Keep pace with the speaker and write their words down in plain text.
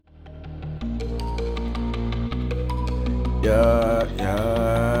yeah,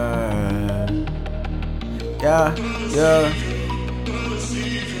 yeah, yeah, yeah.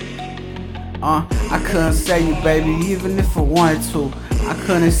 I couldn't say you, baby, even if I wanted to. I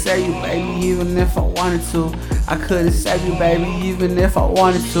couldn't say you, baby, even if I wanted to. I couldn't save you, baby, even if I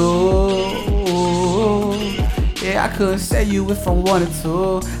wanted to. Yeah, I couldn't say you if I wanted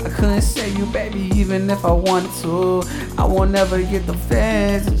to. I couldn't say you, baby, even if I wanted to. I will never get the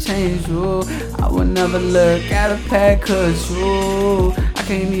fans to change you. I will never look at a pack cause you. I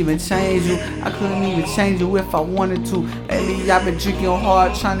can't even change you. I couldn't even change you if I wanted to. Lately I've been drinking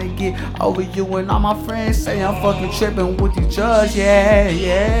hard trying to get over you. And all my friends say I'm fucking tripping with these drugs. Yeah,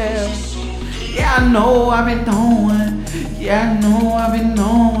 yeah. Yeah, I know I've been doing. Yeah, I know I've been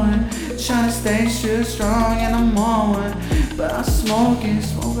knowing. Trying to stay shit strong and I'm on one. But I'm smoking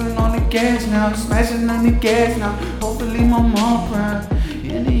on the gas now. Smashing on the gas now. Hopefully my mom proud.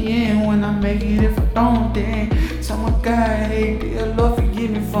 In the end, when I make it, if I don't, then tell my God, hey, dear Lord, forgive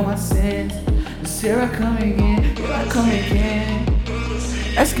me for my sins. Cause here I come again, here I come again.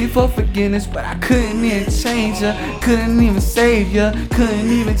 Asking for forgiveness, but I couldn't even change her. Couldn't even save ya, couldn't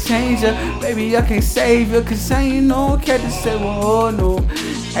even change her. Baby, I can't save ya, cause I ain't no cat to say, well, oh no.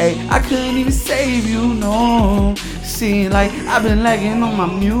 Hey, I couldn't even save you, no. Seem like I've been lagging on my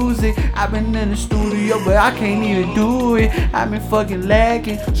music. I've been in the studio, but I can't even do it. I've been fucking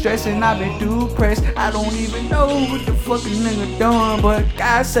lagging, stressing, I've been depressed. I don't even know what the fucking nigga doing, but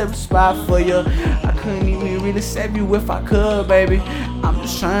God set a spot for you. I couldn't even really save you if I could, baby. I'm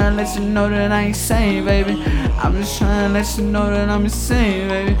just trying to let you know that I ain't sane, baby. I'm just trying to let you know that I'm insane,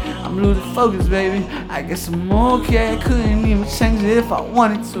 baby. I'm losing focus, baby. I guess I'm okay. I couldn't even change it if I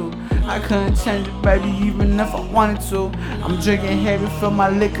wanted to. I couldn't change it, baby, even if I wanted to. I'm drinking heavy for my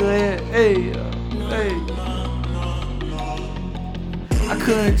liquor, hey, hey. I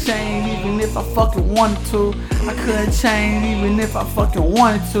couldn't change even if I fucking wanted to. I couldn't change even if I fucking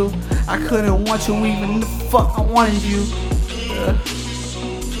wanted to. I couldn't want you even if the fuck I wanted you.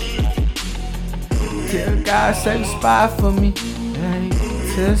 Till God save a spot for me. Hey,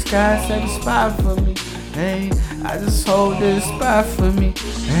 till God save a spot for me. Hey, I just hold this spot for me.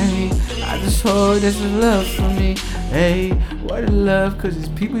 Hey, I just hold this love for me. Hey, what a love, cause it's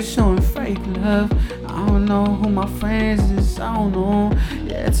people showing fake love. I don't know who my friends is, I don't know.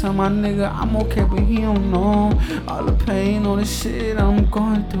 Yeah, tell my nigga I'm okay, but he don't know. All the pain, all the shit I'm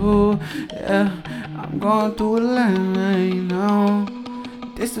going through. Yeah, I'm going through a lot right now.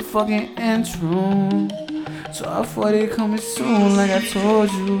 This the fucking intro. So I thought it coming soon, like I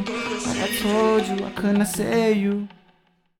told you. Like I told you, I couldn't say you.